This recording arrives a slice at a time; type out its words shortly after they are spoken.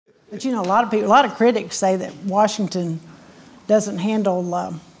But you know, a lot of people, a lot of critics say that Washington doesn't handle,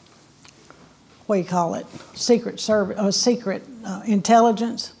 what do you call it, secret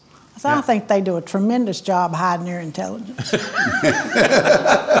intelligence. So I think they do a tremendous job hiding their intelligence.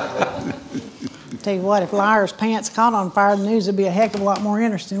 Tell you what, if liars' pants caught on fire, the news would be a heck of a lot more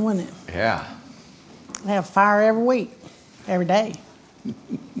interesting, wouldn't it? Yeah. They have fire every week, every day.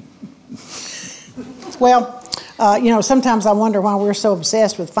 Well, you know, sometimes I wonder why we're so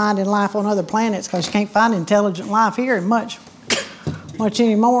obsessed with finding life on other planets, because you can't find intelligent life here much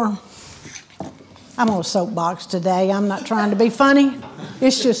anymore. I'm on a soapbox today. I'm not trying to be funny.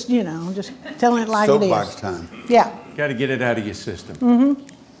 It's just, you know, just telling it like it is. Soapbox time. Yeah. Got to get it out of your system. Mm-hmm.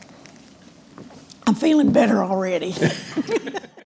 I'm feeling better already.